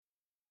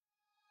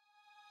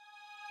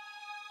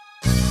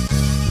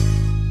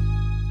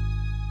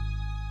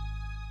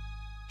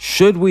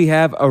should we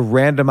have a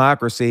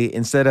randomocracy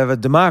instead of a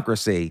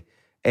democracy?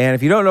 And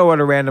if you don't know what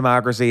a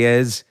randomocracy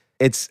is,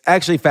 it's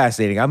actually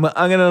fascinating. I'm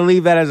going to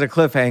leave that as a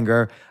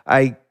cliffhanger.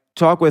 I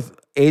talk with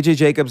AJ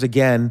Jacobs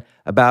again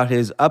about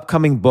his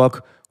upcoming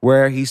book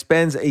where he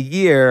spends a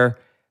year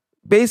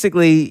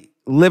basically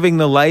living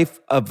the life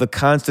of the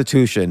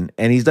Constitution.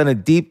 And he's done a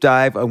deep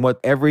dive on what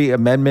every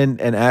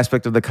amendment and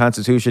aspect of the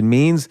Constitution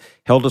means.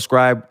 He'll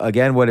describe,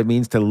 again, what it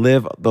means to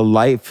live the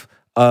life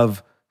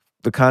of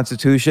the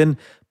Constitution.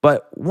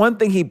 But one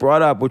thing he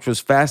brought up, which was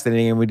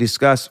fascinating, and we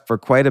discussed for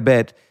quite a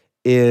bit,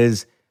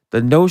 is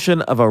the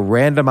notion of a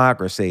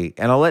randomocracy.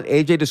 And I'll let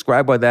AJ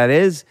describe what that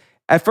is.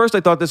 At first, I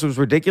thought this was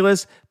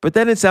ridiculous, but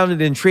then it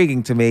sounded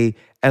intriguing to me,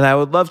 and I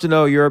would love to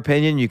know your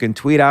opinion. You can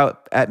tweet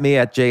out at me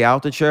at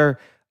jaltucher.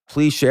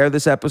 Please share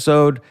this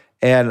episode,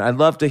 and I'd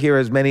love to hear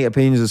as many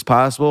opinions as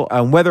possible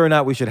on whether or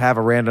not we should have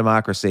a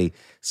randomocracy.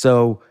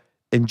 So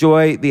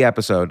enjoy the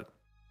episode.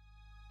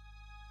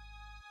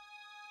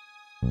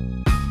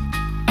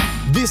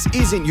 This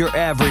isn't your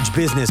average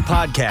business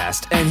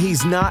podcast, and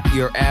he's not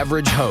your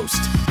average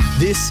host.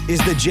 This is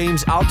the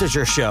James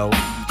Altucher Show.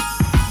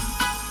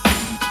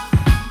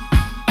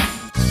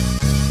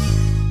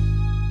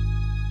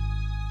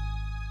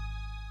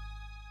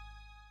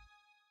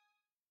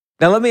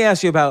 Now, let me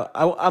ask you about,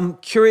 I'm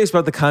curious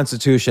about the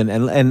Constitution.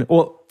 And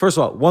well, first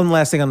of all, one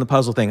last thing on the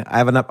puzzle thing. I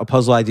have a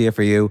puzzle idea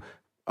for you.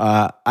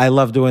 I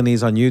love doing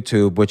these on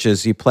YouTube, which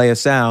is you play a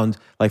sound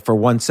like for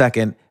 1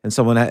 second and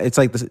someone, it's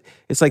like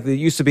there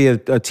used to be a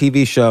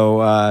TV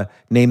show,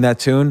 Name That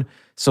Tune.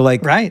 So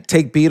like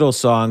take Beatles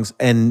songs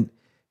and,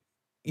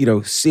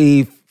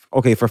 see,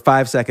 okay, for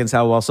 5 seconds,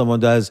 how well someone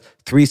does.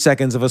 3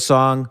 seconds of a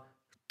song,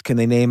 can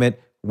they name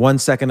it? 1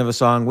 second of a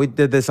song. We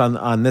did this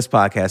on this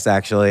podcast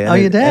actually.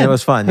 And you did? And it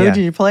was fun. Who did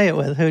you play it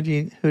with? Who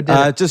did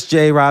it? Just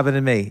Jay, Robin,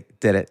 and me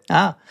did it.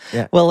 Ah,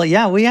 yeah. Well,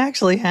 yeah, we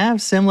actually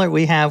have similar.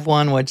 We have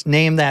one which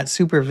named that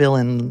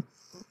supervillain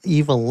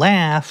evil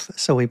laugh.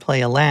 So we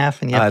play a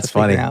laugh, and you have to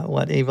figure out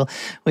what evil.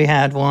 We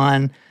had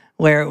one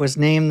where it was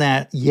named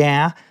that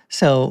yeah.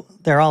 So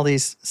there are all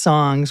these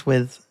songs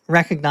with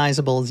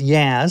recognizable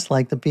yeahs,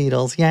 like the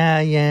Beatles. Yeah,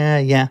 yeah,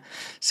 yeah.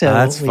 So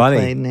that's funny.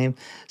 Played name.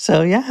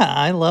 So yeah,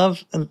 I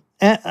love.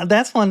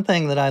 That's one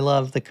thing that I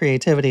love, the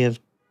creativity of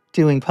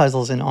doing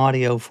puzzles in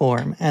audio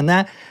form. And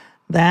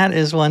that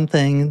is one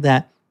thing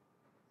that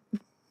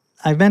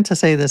I meant to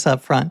say this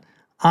up front.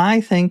 I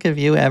think of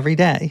you every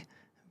day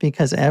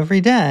because every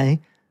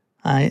day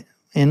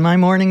in my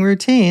morning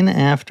routine,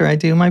 after I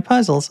do my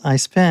puzzles, I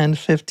spend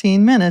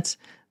 15 minutes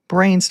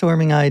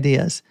brainstorming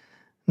ideas,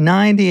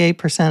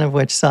 98% of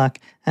which suck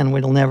and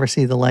will never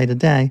see the light of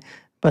day.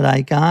 But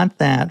I got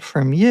that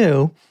from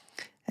you,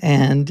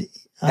 and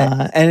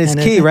it's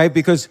key, right?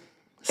 Because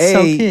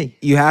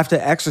you have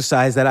to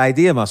exercise that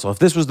idea muscle. If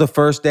this was the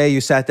first day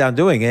you sat down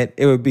doing it,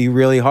 it would be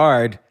really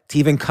hard to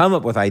even come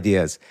up with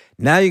ideas.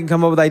 Now you can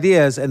come up with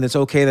ideas, and it's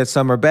okay that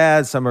some are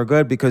bad, some are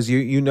good, because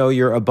you know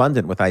you're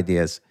abundant with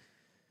ideas.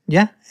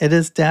 Yeah, it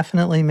has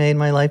definitely made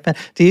my life better.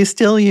 Do you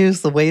still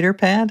use the waiter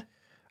pad?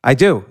 I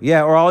do,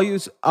 yeah. Or I'll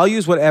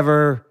use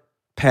whatever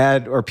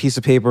pad or piece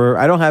of paper.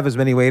 I don't have as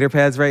many waiter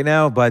pads right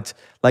now, but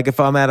like if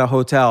I'm at a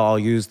hotel, I'll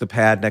use the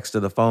pad next to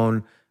the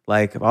phone.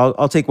 Like,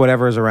 I'll take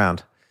whatever is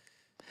around.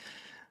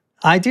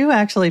 I do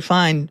actually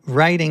find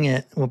writing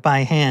it by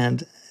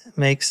hand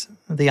makes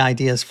the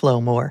ideas flow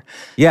more.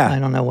 Yeah. I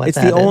don't know what it's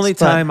that is. It's the only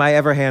time I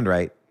ever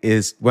handwrite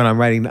is when I'm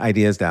writing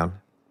ideas down.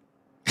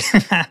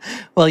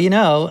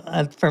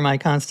 Well, for my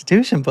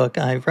Constitution book,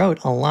 I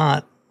wrote a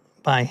lot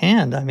by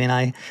hand. I mean,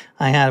 I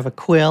have a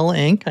quill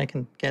ink. I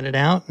can get it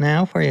out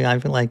now for you.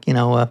 I've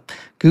a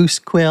goose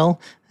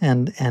quill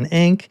and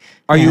ink.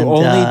 Are you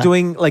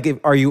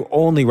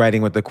only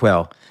writing with the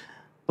quill?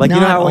 Like,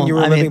 how when you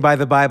were living by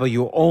the Bible,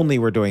 you only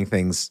were doing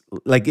things.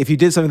 Like, if you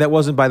did something that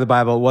wasn't by the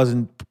Bible,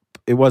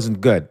 it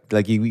wasn't good.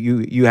 Like,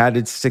 you had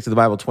to stick to the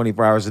Bible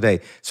 24 hours a day.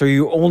 So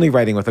you're only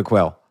writing with a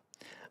quill.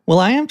 Well,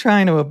 I am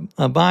trying to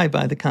abide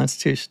by the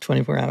Constitution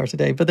 24 hours a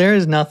day, but there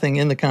is nothing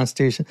in the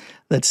Constitution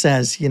that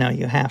says, you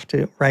have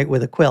to write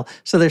with a quill.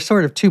 So there's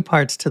sort of two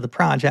parts to the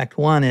project.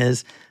 One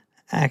is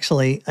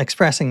actually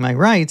expressing my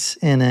rights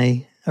in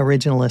a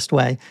originalist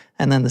way.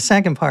 And then the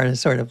second part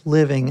is sort of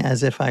living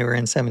as if I were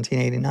in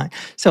 1789.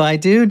 So I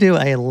do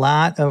a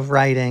lot of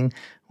writing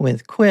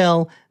with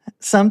quill.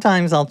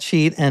 Sometimes I'll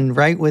cheat and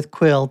write with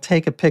quill,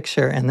 take a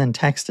picture, and then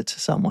text it to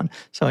someone.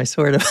 So I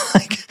sort of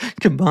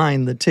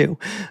combine the two.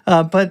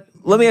 But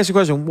let me ask you a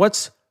question.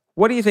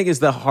 What do you think is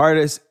the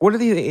hardest? What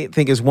do you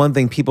think is one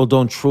thing people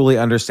don't truly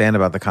understand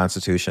about the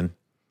Constitution?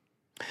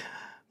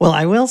 Well,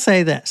 I will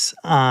say this.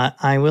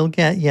 I will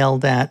get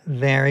yelled at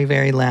very,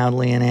 very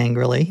loudly and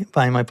angrily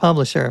by my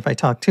publisher if I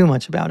talk too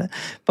much about it.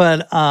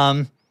 But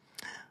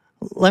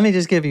let me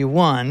just give you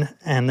one,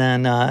 and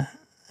then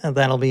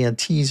that'll be a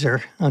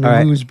teaser on the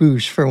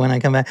amuse-bouche for when I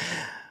come back.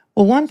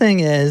 Well, one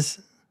thing is,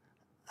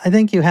 I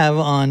think you have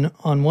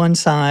on one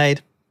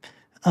side,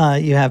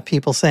 you have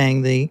people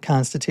saying the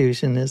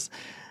Constitution is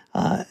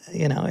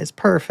is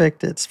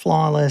perfect, it's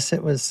flawless,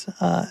 it was,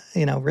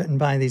 written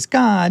by these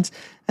gods.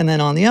 And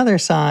then on the other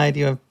side,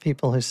 you have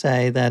people who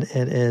say that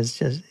it is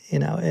just,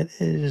 it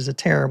is a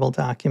terrible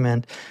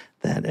document,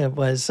 that it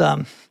was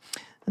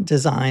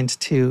designed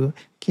to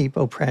keep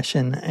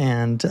oppression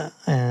and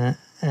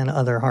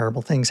other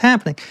horrible things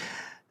happening.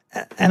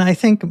 And I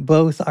think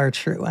both are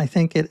true. I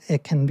think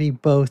it can be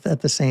both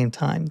at the same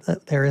time.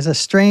 That there is a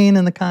strain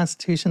in the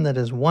Constitution that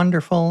is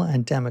wonderful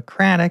and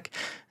democratic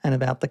and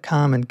about the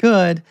common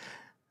good.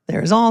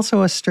 There is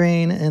also a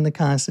strain in the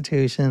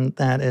Constitution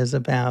that is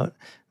about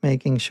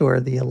making sure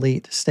the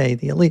elite stay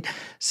the elite.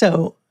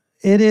 So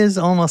it is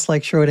almost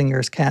like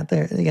Schrodinger's cat.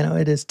 There,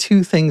 it is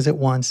two things at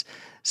once.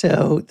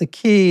 So the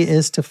key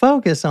is to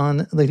focus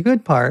on the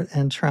good part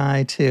and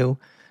try to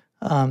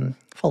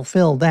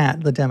fulfill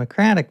the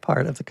democratic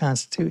part of the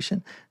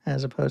Constitution,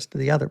 as opposed to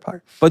the other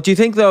part. But do you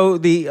think, though,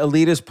 the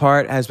elitist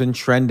part has been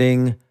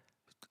trending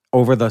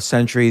over the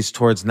centuries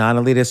towards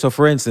non-elitist? So,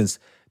 for instance,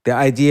 the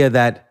idea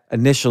that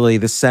initially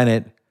a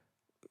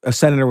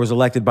senator was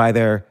elected by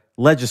their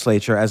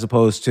legislature as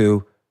opposed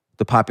to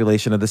the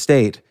population of the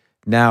state.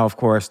 Now, of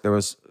course, there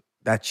was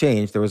that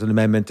change. There was an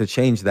amendment to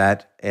change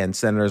that, and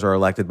senators are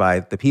elected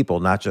by the people,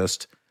 not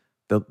just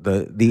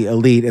the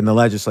elite in the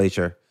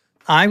legislature.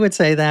 I would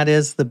say that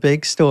is the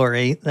big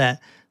story, that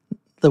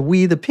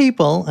we the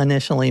people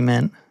initially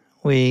meant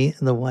we,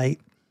 the white,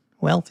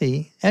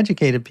 wealthy,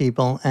 educated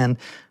people, and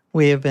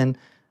we have been,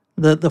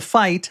 the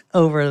fight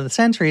over the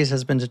centuries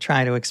has been to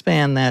try to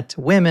expand that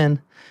to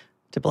women,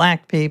 to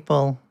black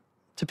people,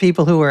 to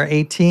people who are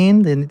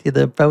 18.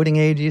 The voting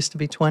age used to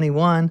be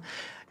 21.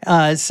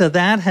 So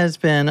that has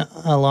been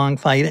a long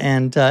fight,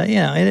 and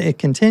it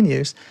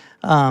continues.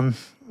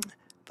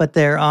 But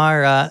there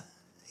are,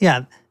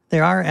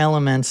 there are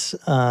elements.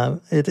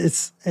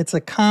 It's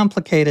a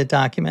complicated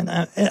document.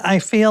 I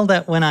feel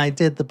that when I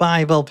did the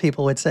Bible,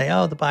 people would say,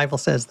 "Oh, the Bible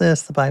says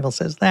this, the Bible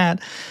says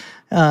that,"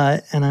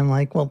 and I'm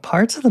like, "Well,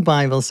 parts of the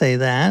Bible say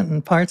that,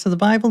 and parts of the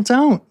Bible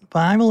don't. The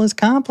Bible is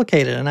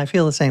complicated," and I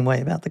feel the same way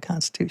about the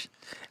Constitution.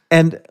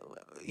 And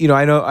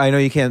I know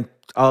you can't.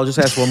 I'll just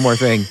ask one more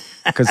thing,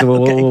 because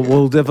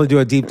we'll definitely do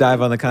a deep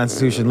dive on the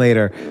Constitution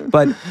later.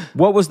 But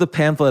what was the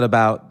pamphlet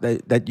about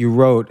that you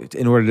wrote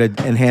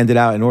and handed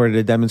out in order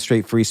to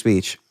demonstrate free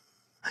speech?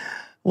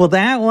 Well,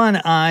 that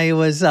one I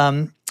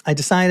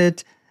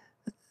decided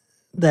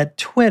that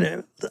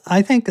Twitter.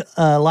 I think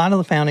a lot of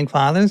the founding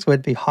fathers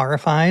would be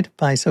horrified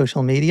by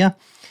social media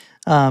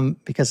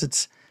because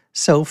it's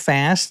so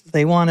fast.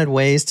 They wanted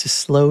ways to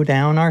slow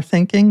down our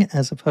thinking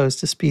as opposed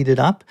to speed it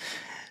up.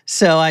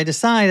 So I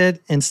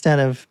decided, instead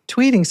of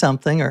tweeting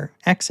something or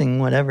Xing,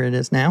 whatever it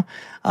is now,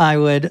 I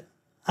would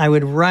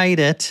write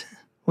it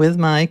with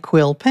my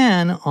quill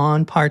pen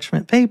on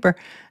parchment paper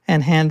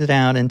and hand it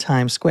out in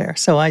Times Square.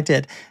 So I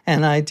did.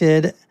 And I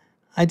did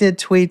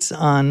tweets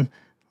on,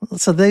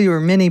 so they were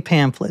mini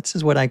pamphlets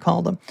is what I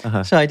called them.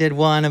 Uh-huh. So I did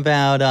one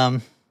about,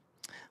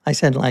 I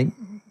said, like,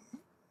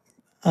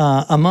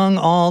 among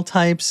all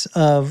types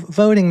of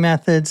voting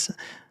methods,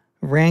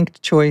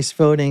 ranked choice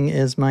voting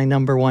is my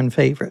number one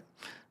favorite.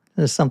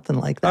 There's something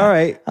like that. All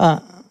right.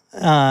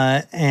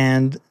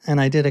 And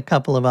I did a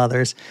couple of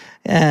others.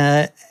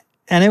 And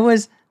it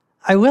was,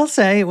 I will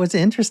say, it was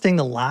interesting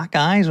to lock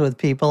eyes with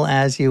people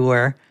as you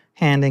were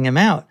handing them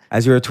out.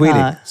 As you were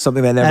tweeting,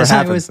 something that never happened.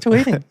 As I was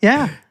tweeting,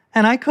 yeah.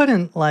 And I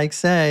couldn't,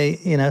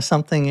 say,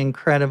 something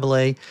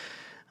incredibly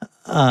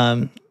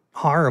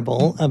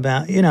horrible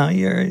about,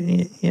 you're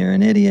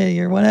an idiot,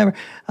 you're whatever,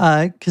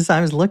 because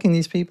I was looking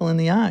these people in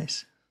the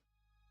eyes.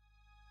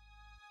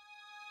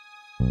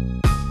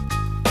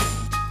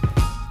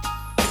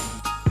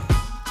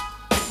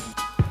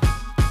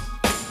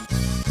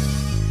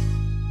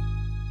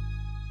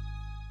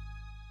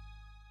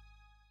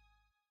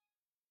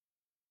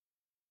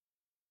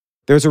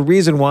 There's a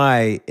reason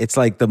why it's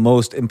like the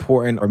most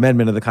important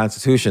amendment of the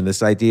Constitution,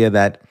 this idea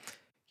that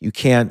you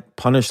can't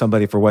punish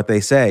somebody for what they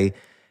say.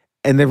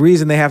 And the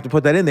reason they have to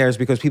put that in there is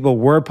because people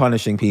were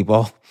punishing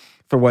people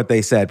for what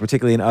they said,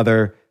 particularly in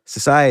other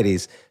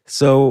societies.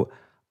 So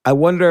I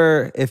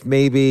wonder if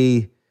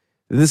maybe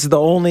this is the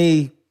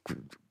only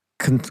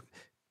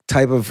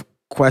type of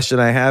question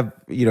I have,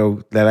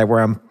 where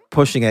I'm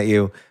pushing at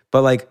you.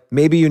 But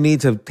maybe you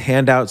need to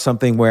hand out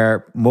something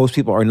where most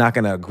people are not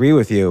going to agree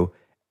with you,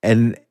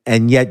 and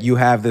yet you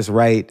have this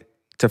right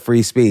to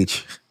free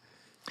speech.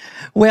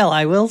 Well,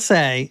 I will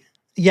say,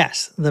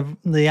 yes,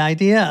 the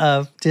idea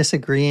of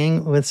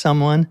disagreeing with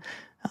someone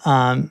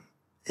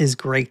is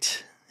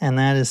great, and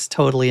that is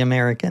totally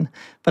American.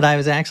 But I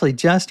was actually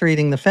just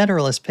reading the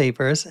Federalist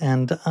Papers,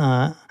 and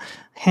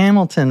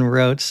Hamilton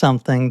wrote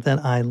something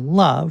that I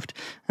loved,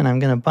 and I'm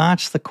going to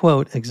botch the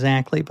quote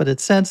exactly, but it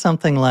said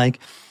something like,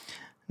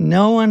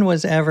 "No one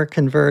was ever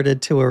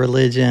converted to a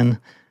religion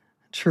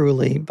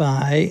truly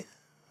by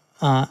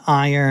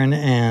iron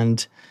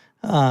and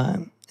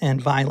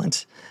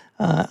violence."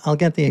 I'll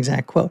get the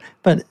exact quote.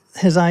 But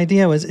his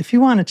idea was, if you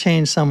want to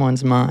change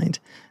someone's mind,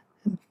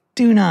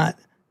 do not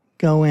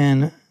go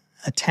in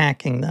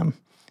attacking them.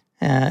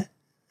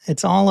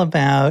 It's all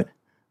about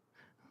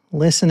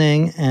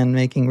listening and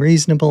making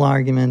reasonable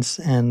arguments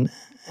and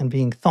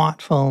being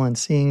thoughtful and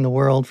seeing the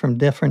world from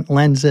different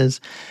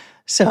lenses.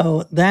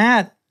 So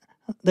that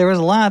there was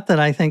a lot that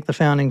I think the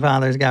founding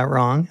fathers got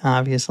wrong.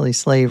 Obviously,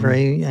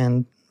 slavery,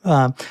 and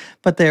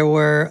but there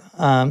were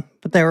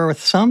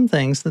some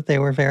things that they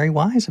were very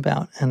wise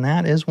about, and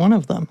that is one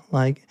of them.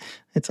 Like,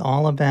 it's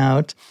all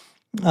about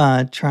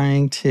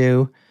trying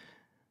to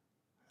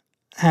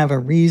have a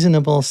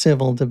reasonable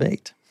civil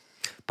debate.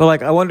 But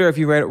like, I wonder if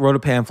you wrote a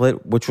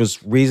pamphlet which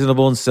was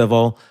reasonable and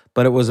civil,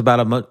 but it was about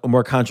a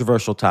more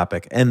controversial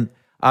topic. And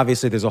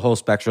obviously, there's a whole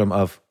spectrum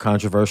of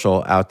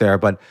controversial out there.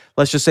 But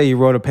let's just say you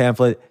wrote a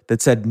pamphlet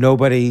that said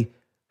nobody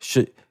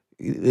should.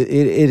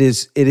 It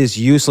is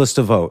useless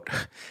to vote,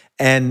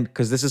 and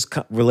because this is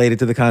related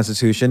to the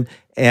Constitution,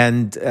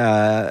 and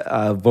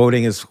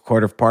voting is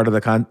part of the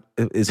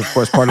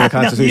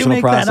constitutional you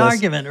make process. That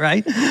argument,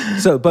 right?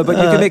 So, but you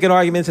can make an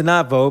argument to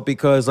not vote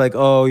because, like,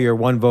 oh, you're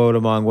one vote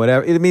among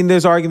whatever. I mean,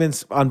 there's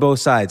arguments on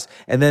both sides,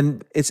 and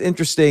then it's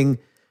interesting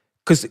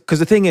because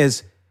the thing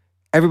is,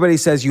 everybody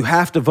says you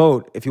have to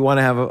vote if you want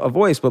to have a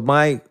voice. But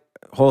my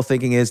whole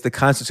thinking is the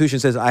Constitution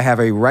says I have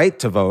a right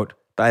to vote,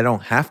 but I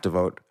don't have to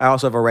vote. I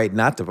also have a right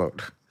not to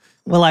vote.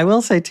 Well, I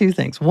will say two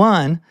things.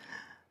 One,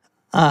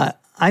 I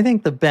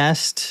think the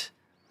best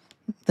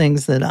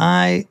things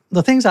the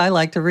things I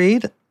like to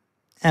read,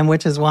 and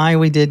which is why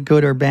we did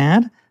Good or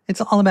Bad,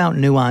 it's all about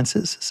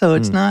nuances. So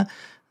it's not,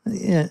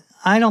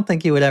 I don't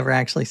think you would ever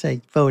actually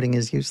say voting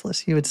is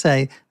useless. You would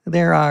say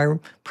there are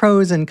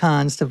pros and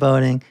cons to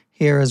voting.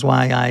 Here is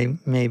why I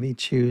maybe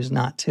choose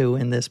not to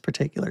in this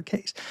particular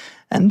case.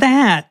 And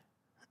that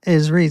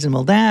is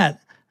reasonable. That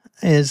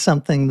is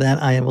something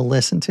that I will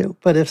listen to.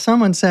 But if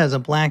someone says a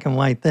black and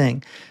white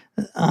thing,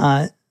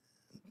 I'm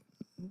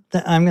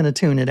going to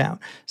tune it out.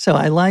 So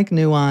I like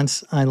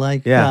nuance. I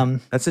like...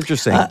 that's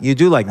interesting. You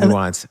do like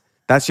nuance.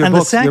 That's your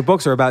books. Your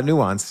books are about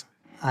nuance.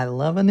 I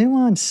love a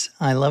nuance.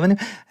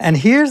 And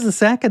here's the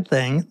second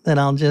thing that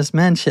I'll just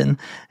mention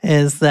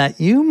is that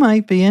you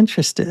might be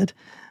interested.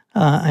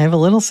 I have a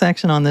little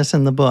section on this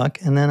in the book,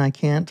 and then I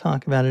can't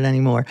talk about it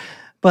anymore.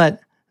 But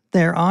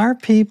there are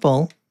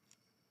people,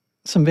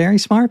 some very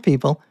smart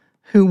people,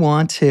 who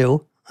want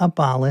to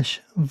abolish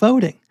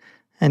voting.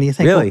 And you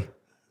think, really? Well,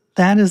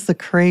 that is the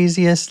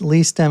craziest,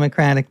 least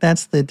democratic.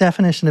 That's the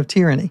definition of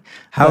tyranny.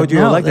 How would you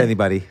elect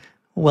anybody?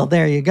 Well,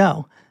 there you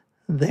go.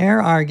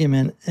 Their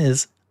argument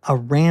is a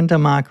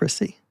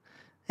randomocracy.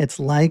 It's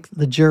like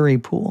the jury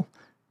pool.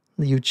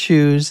 You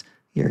choose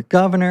your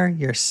governor,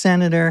 your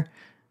senator,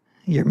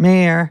 your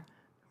mayor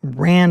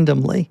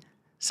randomly.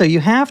 So you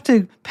have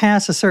to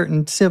pass a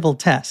certain civil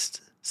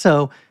test.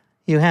 So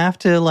you have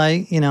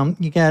to,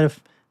 you get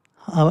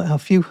a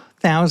few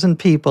thousand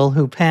people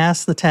who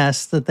pass the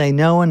test that they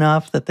know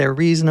enough, that they're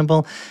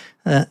reasonable.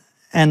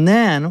 And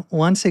then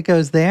once it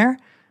goes there,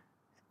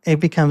 it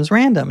becomes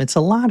random. It's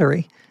a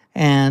lottery.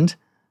 And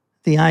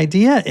the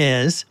idea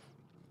is,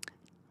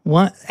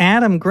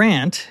 Adam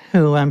Grant,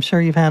 who I'm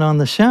sure you've had on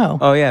the show.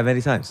 Oh, yeah,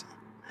 many times.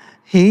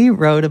 He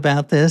wrote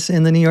about this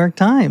in the New York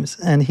Times,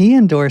 and he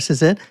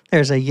endorses it.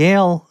 There's a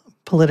Yale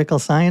political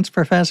science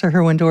professor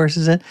who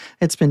endorses it.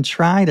 It's been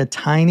tried a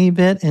tiny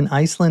bit in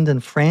Iceland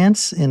and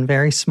France in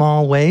very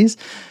small ways,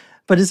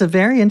 but it's a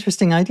very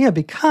interesting idea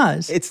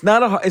because... It's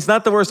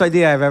not the worst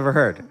idea I've ever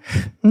heard.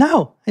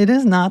 No, it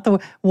is not.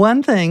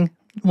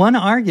 One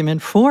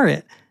argument for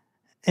it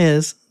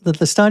is that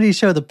the studies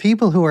show the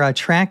people who are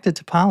attracted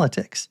to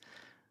politics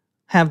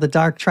have the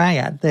dark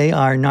triad. They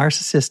are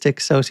narcissistic,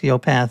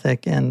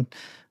 sociopathic, and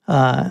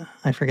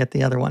I forget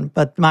the other one,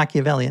 but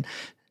Machiavellian.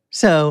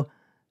 So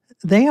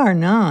they are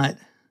not,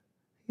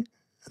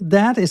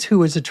 that is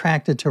who is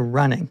attracted to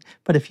running.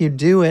 But if you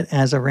do it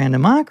as a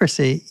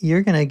randomocracy,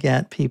 you're going to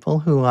get people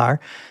who are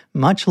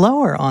much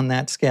lower on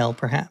that scale,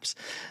 perhaps.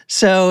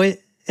 So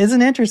it is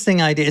an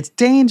interesting idea. It's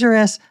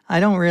dangerous. I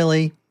don't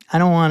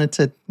want it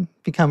to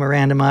become a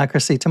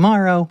randomocracy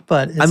tomorrow,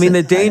 but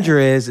the danger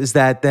is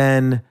that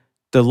then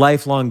the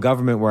lifelong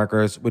government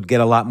workers would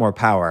get a lot more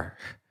power.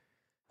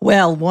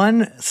 Well,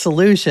 one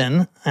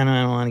solution, and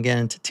I don't want to get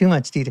into too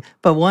much detail,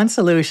 but one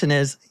solution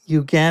is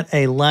you get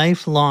a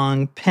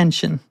lifelong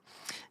pension.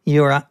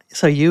 You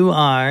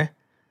are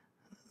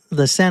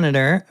the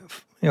senator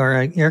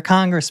or your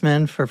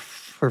congressman for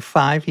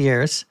 5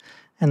 years,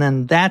 and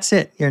then that's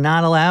it. You're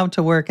not allowed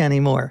to work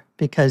anymore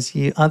because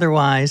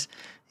otherwise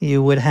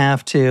you would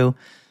have to,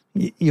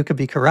 you could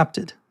be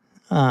corrupted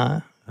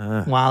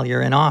while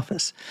you're in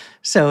office.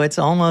 So it's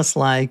almost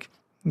like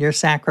you're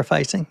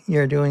sacrificing.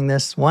 You're doing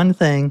this one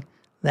thing.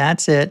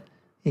 That's it.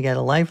 You get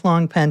a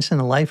lifelong pension,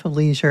 a life of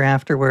leisure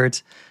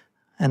afterwards,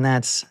 and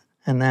that's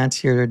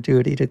your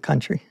duty to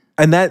country.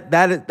 And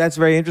that's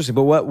very interesting.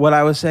 But what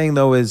I was saying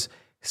though is,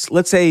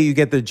 let's say you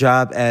get the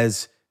job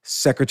as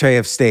Secretary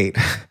of State,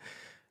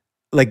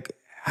 I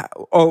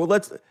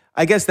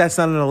guess that's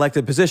not an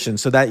elected position,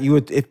 so that you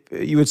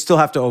would still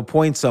have to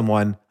appoint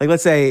someone. Like,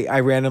 let's say I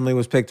randomly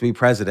was picked to be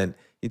president.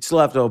 You'd still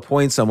have to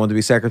appoint someone to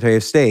be Secretary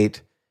of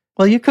State.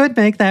 Well, you could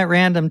make that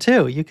random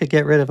too. You could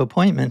get rid of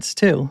appointments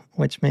too,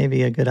 which may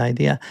be a good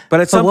idea.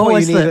 But at some what point,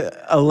 was you need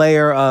a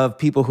layer of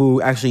people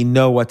who actually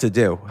know what to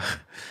do.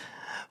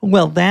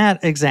 Well,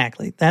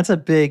 exactly. That's a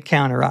big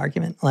counter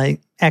argument,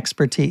 like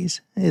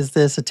expertise. Is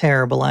this a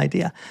terrible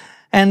idea?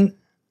 And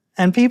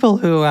people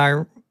who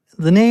are,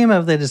 the name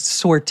of it is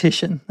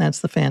sortition. That's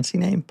the fancy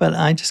name, but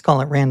I just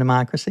call it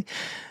randomocracy.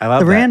 I love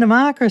the that.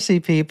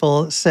 randomocracy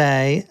people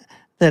say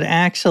that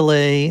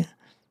actually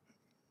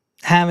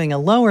having a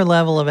lower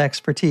level of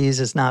expertise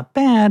is not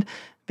bad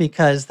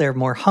because they're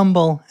more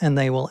humble and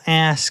they will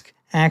ask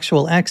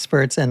actual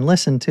experts and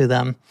listen to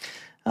them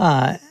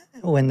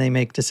when they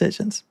make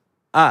decisions.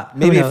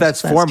 Maybe if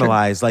that's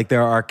formalized, true. Like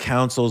there are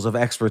councils of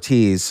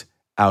expertise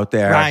out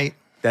there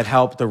that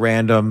help the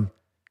random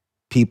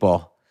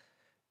people.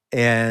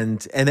 And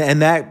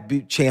that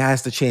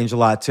has to change a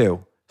lot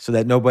too, so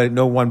that no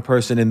one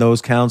person in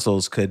those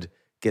councils could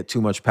get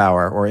too much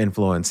power or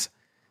influence.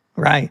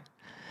 Right.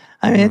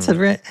 I mean, it's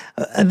the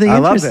I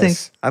love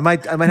this. I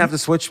might have to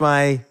switch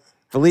my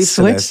beliefs.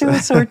 Switch to a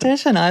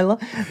sortition.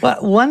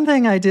 But one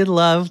thing I did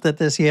love that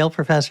this Yale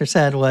professor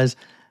said was,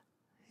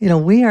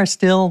 we are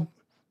still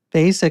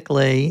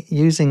basically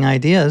using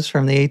ideas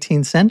from the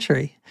 18th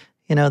century.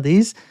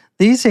 These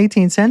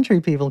 18th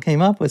century people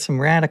came up with some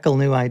radical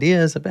new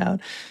ideas about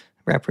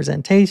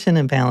representation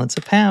and balance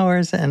of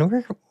powers, and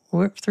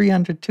we're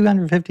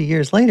 250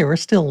 years later, we're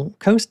still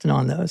coasting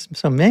on those.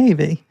 So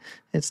maybe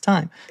it's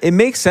time. It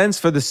makes sense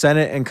for the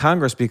Senate and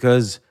Congress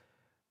because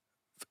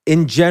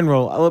in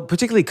general,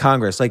 particularly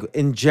Congress, like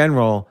in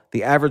general,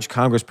 the average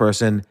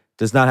congressperson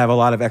does not have a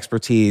lot of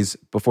expertise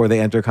before they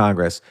enter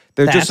Congress.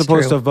 They're just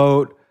supposed to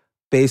vote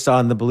based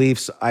on the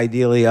beliefs,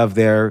 ideally, of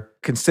their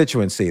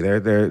constituency,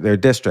 their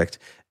district.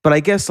 But I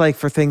guess like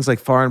for things like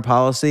foreign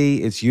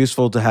policy, it's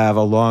useful to have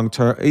a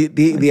long-term,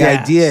 the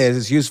idea is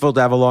it's useful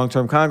to have a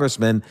long-term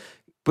congressman,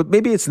 but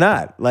maybe it's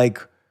not.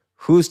 Like,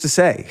 who's to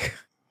say?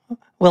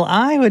 Well,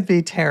 I would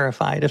be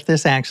terrified if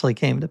this actually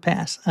came to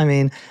pass. I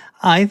mean,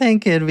 I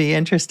think it'd be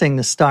interesting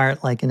to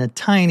start like in a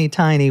tiny,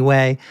 tiny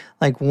way,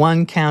 like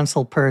one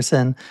council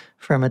person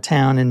from a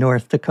town in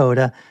North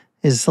Dakota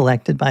is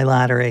selected by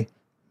lottery.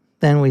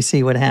 Then we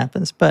see what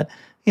happens. But,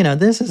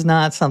 this is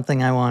not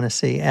something I want to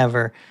see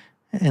ever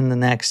in the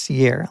next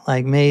year.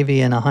 Like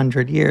maybe in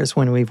 100 years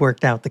when we've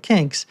worked out the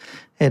kinks,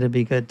 it'd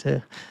be good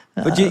to...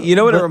 But you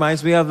know what it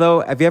reminds me of,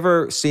 though? Have you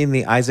ever seen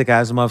the Isaac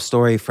Asimov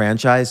story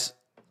franchise?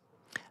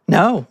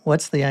 No.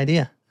 What's the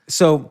idea?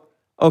 So,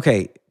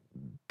 okay,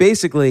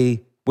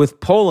 basically with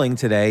polling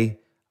today,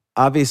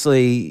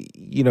 obviously,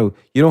 you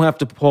don't have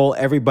to poll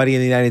everybody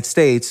in the United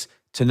States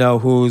to know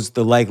who's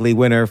the likely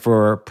winner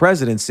for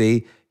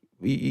presidency.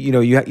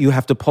 You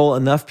have to poll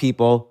enough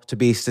people to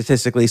be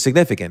statistically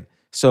significant.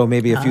 So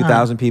maybe a few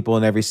thousand people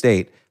in every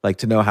state, like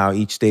to know how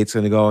each state's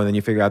going to go, and then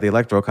you figure out the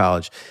electoral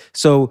college.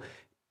 So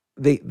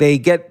they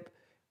get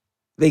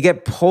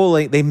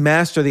polling. They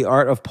master the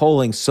art of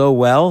polling so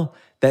well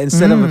that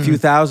instead of a few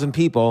thousand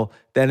people,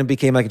 then it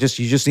became like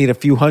you just need a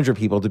few hundred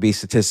people to be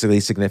statistically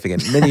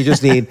significant, and then you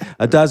just need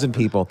a dozen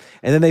people,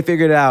 and then they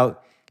figured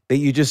out that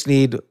you just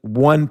need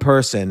one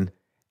person.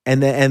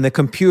 And the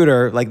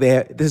computer, like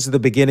this is the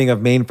beginning of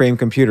mainframe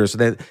computers. So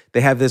that they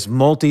have this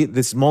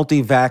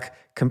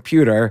multi-vac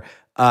computer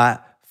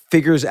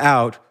figures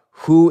out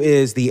who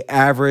is the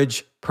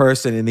average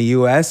person in the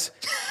U.S.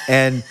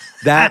 and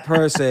that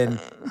person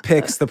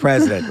picks the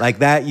president. Like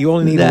that, you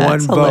only need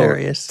one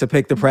vote to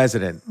pick the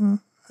president.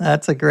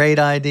 That's a great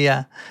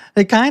idea.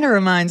 It kind of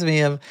reminds me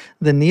of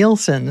the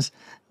Nielsen's,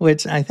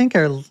 which I think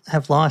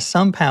have lost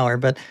some power,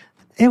 but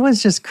it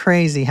was just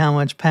crazy how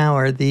much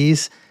power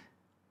these,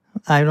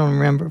 I don't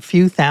remember, a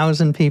few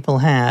thousand people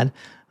had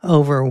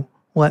over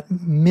what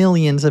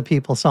millions of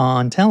people saw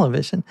on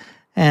television.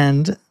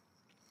 And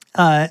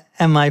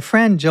my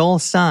friend Joel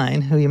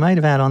Stein, who you might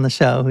have had on the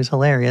show, who's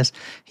hilarious,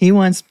 he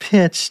once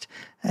pitched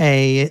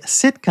a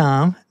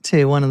sitcom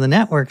to one of the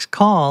networks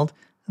called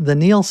The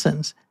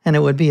Nielsen's, and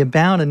it would be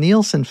about a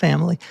Nielsen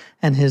family.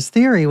 And his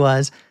theory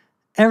was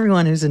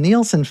everyone who's a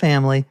Nielsen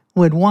family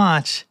would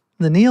watch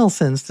The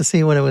Nielsen's to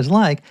see what it was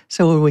like,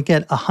 so it would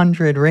get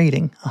 100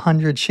 rating,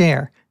 100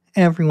 share.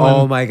 Everyone.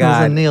 Oh my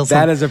God, was a Nielsen.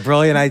 That is a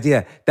brilliant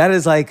idea.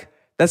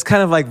 That's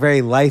kind of like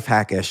very life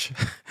hackish.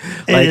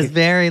 It is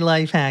very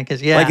life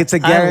hackish. Yeah, like it's a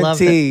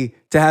guarantee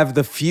to have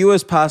the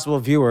fewest possible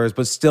viewers,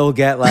 but still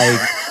get like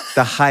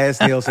the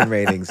highest Nielsen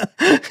ratings.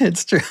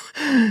 It's true.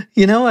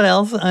 You know what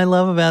else I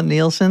love about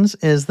Nielsen's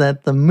is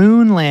that the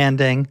moon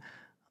landing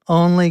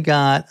only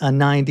got a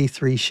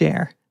 93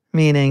 share,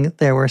 meaning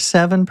there were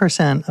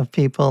 7% of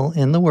people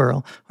in the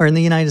world or in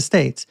the United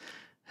States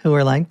who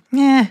were like,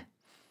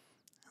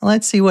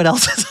 let's see what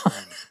else is on.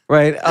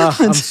 Right.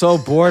 I'm so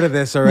bored of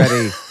this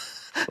already.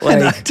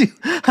 Like,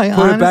 I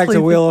put it back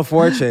to Wheel of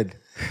Fortune.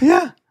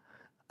 Yeah.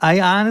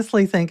 I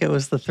honestly think it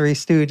was the Three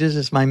Stooges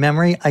is my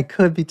memory. I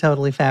could be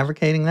totally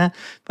fabricating that,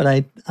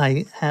 but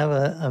I have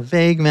a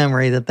vague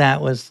memory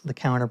that was the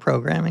counter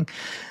programming.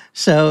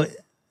 So,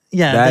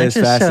 Yeah, That that is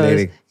just shows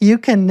fascinating. you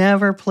can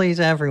never please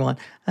everyone.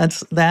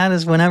 That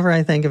is whenever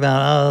I think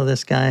about, oh,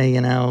 this guy,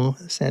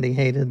 said he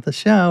hated the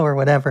show or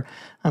whatever.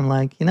 I'm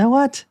like, you know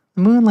what?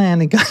 The moon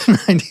landing got a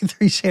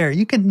 93 share.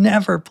 You can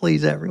never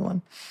please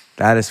everyone.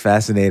 That is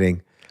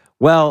fascinating.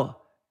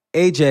 Well,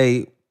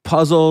 AJ,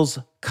 puzzles,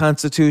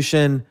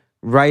 constitution,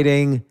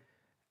 writing,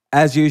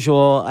 as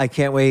usual, I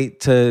can't wait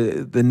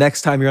to the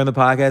next time you're on the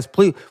podcast.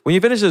 Please, when you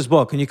finish this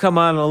book, can you come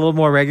on a little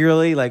more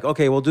regularly? Like,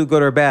 okay, we'll do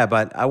good or bad,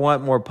 but I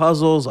want more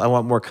puzzles. I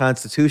want more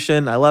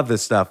constitution. I love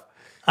this stuff.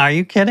 Are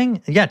you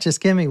kidding? Yeah,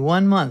 just give me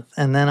 1 month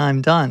and then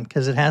I'm done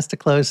because it has to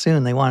close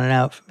soon. They want it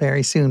out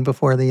very soon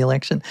before the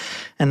election.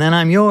 And then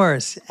I'm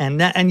yours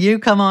and you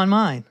come on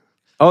mine.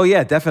 Oh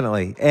yeah,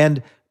 definitely.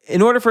 And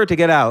in order for it to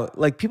get out,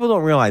 like people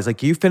don't realize,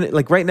 like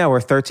like right now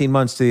we're 13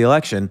 months to the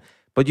election,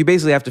 but you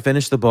basically have to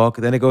finish the book.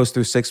 Then it goes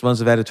through 6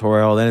 months of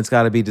editorial. Then it's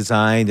got to be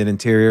designed and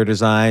interior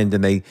designed,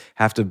 and they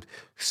have to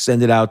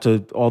send it out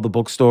to all the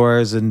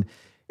bookstores. And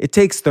it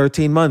takes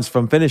 13 months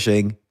from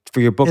finishing for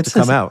your book to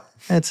come out.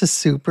 It's a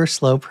super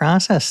slow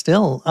process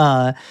still.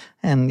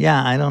 And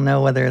yeah, I don't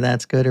know whether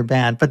that's good or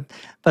bad, but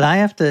I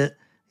have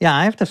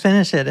to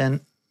finish it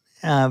and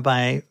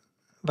by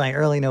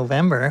early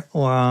November.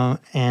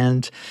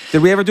 And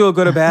did we ever do a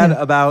good or bad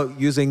about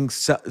doing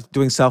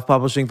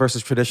self-publishing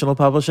versus traditional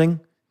publishing?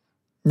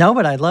 No,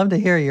 but I'd love to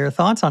hear your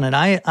thoughts on it.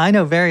 I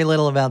know very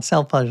little about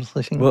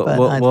self-publishing, but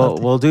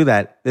we'll do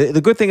that.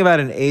 The good thing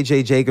about an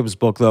A.J. Jacobs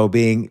book, though,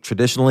 being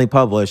traditionally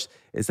published,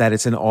 is that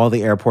it's in all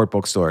the airport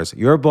bookstores.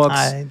 Your books,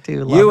 I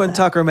do love you and that.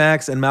 Tucker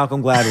Max and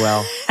Malcolm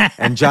Gladwell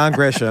and John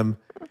Grisham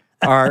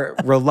are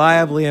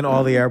reliably in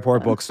all the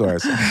airport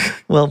bookstores.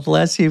 Well,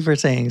 bless you for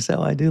saying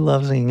so. I do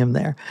love seeing him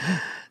there.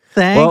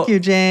 Thank you,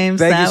 James.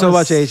 Thank you so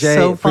much, AJ.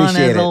 So fun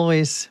Appreciate as it.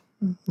 always.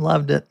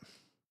 Loved it.